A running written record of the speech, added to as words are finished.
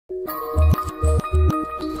Hello,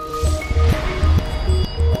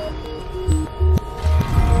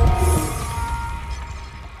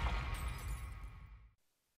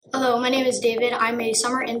 my name is David. I'm a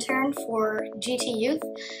summer intern for GT Youth,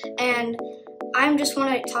 and I just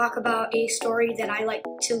want to talk about a story that I like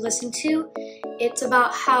to listen to. It's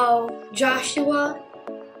about how Joshua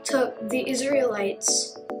took the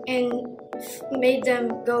Israelites and made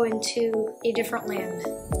them go into a different land,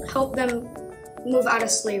 helped them move out of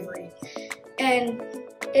slavery. And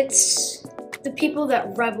it's the people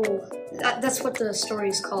that rebel. That's what the story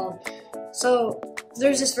is called. So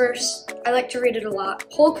there's this verse, I like to read it a lot.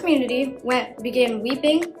 Whole community began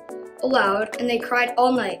weeping aloud, and they cried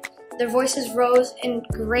all night. Their voices rose in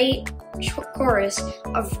great chorus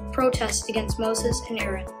of protest against Moses and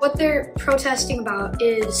Aaron. What they're protesting about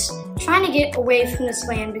is trying to get away from this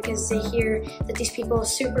land because they hear that these people are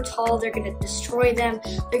super tall, they're going to destroy them,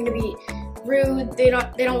 they're going to be rude, they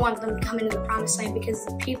don't want them to come into the promised land because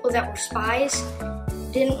the people that were spies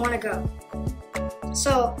didn't want to go.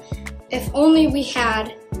 So if only we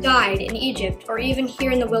had died in Egypt or even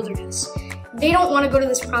here in the wilderness. They don't want to go to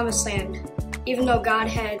this promised land, even though God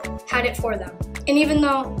had it for them. And even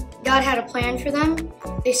though God had a plan for them,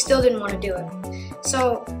 they still didn't want to do it.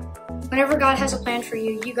 So whenever God has a plan for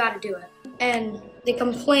you, you got to do it. And they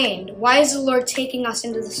complained, why is the Lord taking us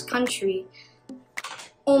into this country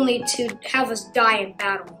only to have us die in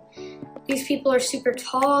battle? These people are super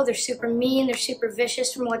tall, they're super mean, they're super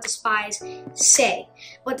vicious from what the spies say.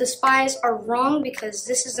 But the spies are wrong because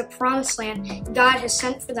this is the promised land God has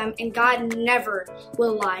sent for them, and God never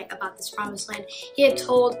will lie about this promised land. He had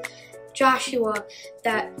told Joshua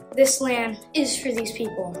that this land is for these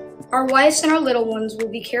people. Our wives and our little ones will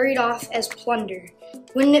be carried off as plunder.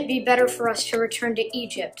 Wouldn't it be better for us to return to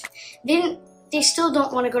Egypt? They still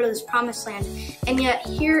don't want to go to this promised land, and yet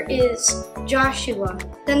here is Joshua.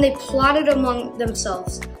 Then they plotted among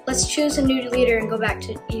themselves, let's choose a new leader and go back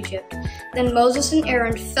to Egypt. Then Moses and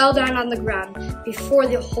Aaron fell down on the ground before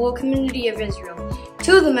the whole community of Israel.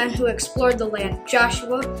 Two of the men who explored the land,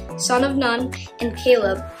 Joshua, son of Nun, and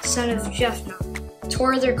Caleb, son of Jephunneh,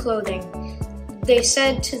 tore their clothing. They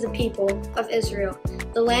said to the people of Israel,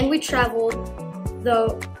 the land we traveled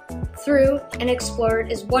through and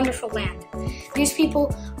explored is wonderful land. These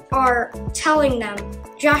people are telling them,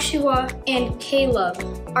 Joshua and Caleb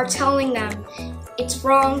are telling them, it's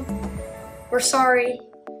wrong, we're sorry,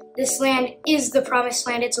 this land is the promised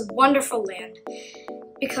land, it's a wonderful land.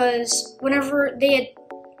 Because whenever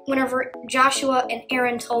Joshua and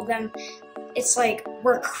Aaron told them, it's like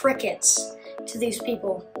we're crickets to these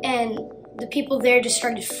people. And the people there just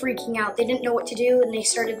started freaking out. They didn't know what to do, and they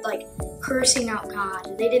started like cursing out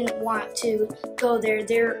God. They didn't want to go there.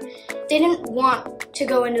 They didn't want to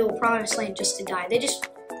go into the promised land just to die. They just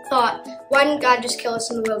thought, why didn't God just kill us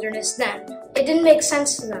in the wilderness then? It didn't make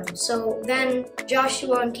sense to them. So then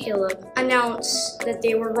Joshua and Caleb announced that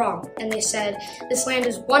they were wrong, and they said, this land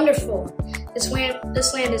is wonderful. This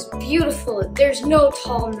land is beautiful. There's no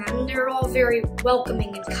tall men. They're all very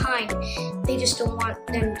welcoming and kind. They just don't want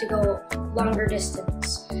them to go longer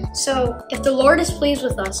distance. So if the Lord is pleased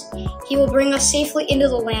with us, he will bring us safely into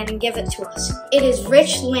the land and give it to us. It is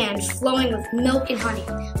rich land flowing with milk and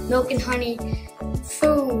honey,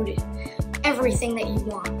 food, everything that you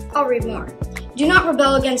want. I'll read more. Do not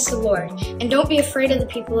rebel against the Lord, and don't be afraid of the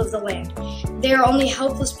people of the land. They are only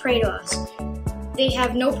helpless prey to us. They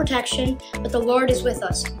have no protection, but the Lord is with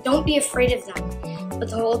us. Don't be afraid of them. But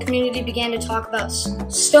the whole community began to talk about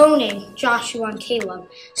stoning Joshua and Caleb.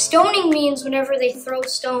 Stoning means whenever they throw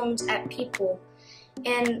stones at people,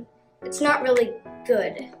 and it's not really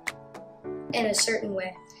good in a certain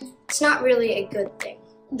way. It's not really a good thing.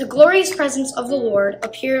 The glorious presence of the Lord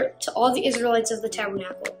appeared to all the Israelites of the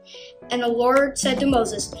tabernacle. And the Lord said to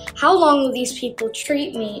Moses, how long will these people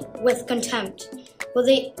treat me with contempt? Will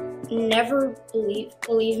they never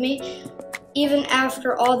believe me, even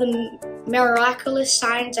after all the miraculous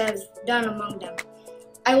signs I have done among them?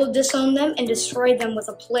 I will disown them and destroy them with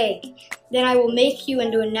a plague. Then I will make you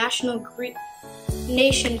into a nation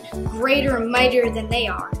greater and mightier than they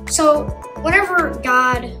are. So whenever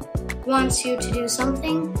God wants you to do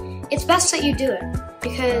something, it's best that you do it,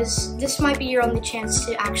 because this might be your only chance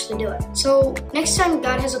to actually do it. So next time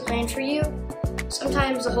God has a plan for you,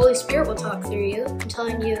 sometimes the Holy Spirit will talk through you,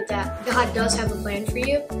 telling you that God does have a plan for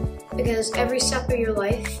you, because every step of your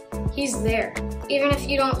life, he's there. Even if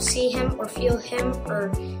you don't see him or feel him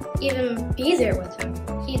or even be there with him,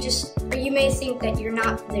 or you may think that you're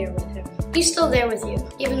not there with him. He's still there with you.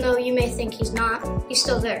 Even though you may think he's not, he's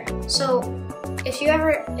still there. So if you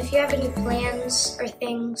have any plans or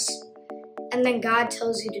things and then God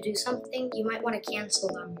tells you to do something, you might want to cancel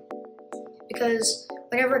them. Because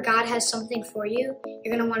whenever God has something for you,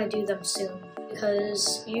 you're going to want to do them soon.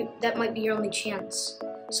 Because that might be your only chance.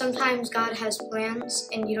 Sometimes God has plans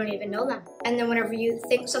and you don't even know them. And then whenever you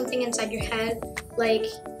think something inside your head, like,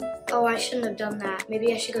 oh, I shouldn't have done that.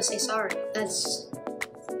 Maybe I should go say sorry. That's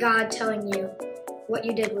God telling you what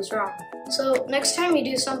you did was wrong. So next time you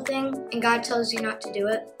do something and God tells you not to do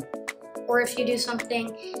it, or if you do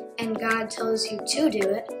something and God tells you to do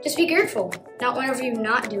it, just be grateful. Not whenever you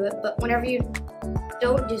not do it, but whenever you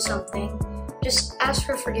don't do something, just ask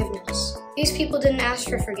for forgiveness. These people didn't ask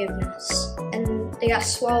for forgiveness, and they got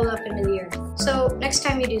swallowed up into the earth. So next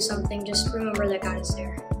time you do something, just remember that God is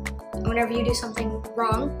there. And whenever you do something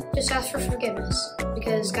wrong, just ask for forgiveness,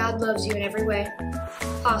 because God loves you in every way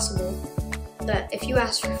possible, that if you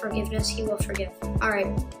ask for forgiveness, He will forgive.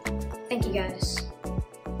 Alright, thank you guys.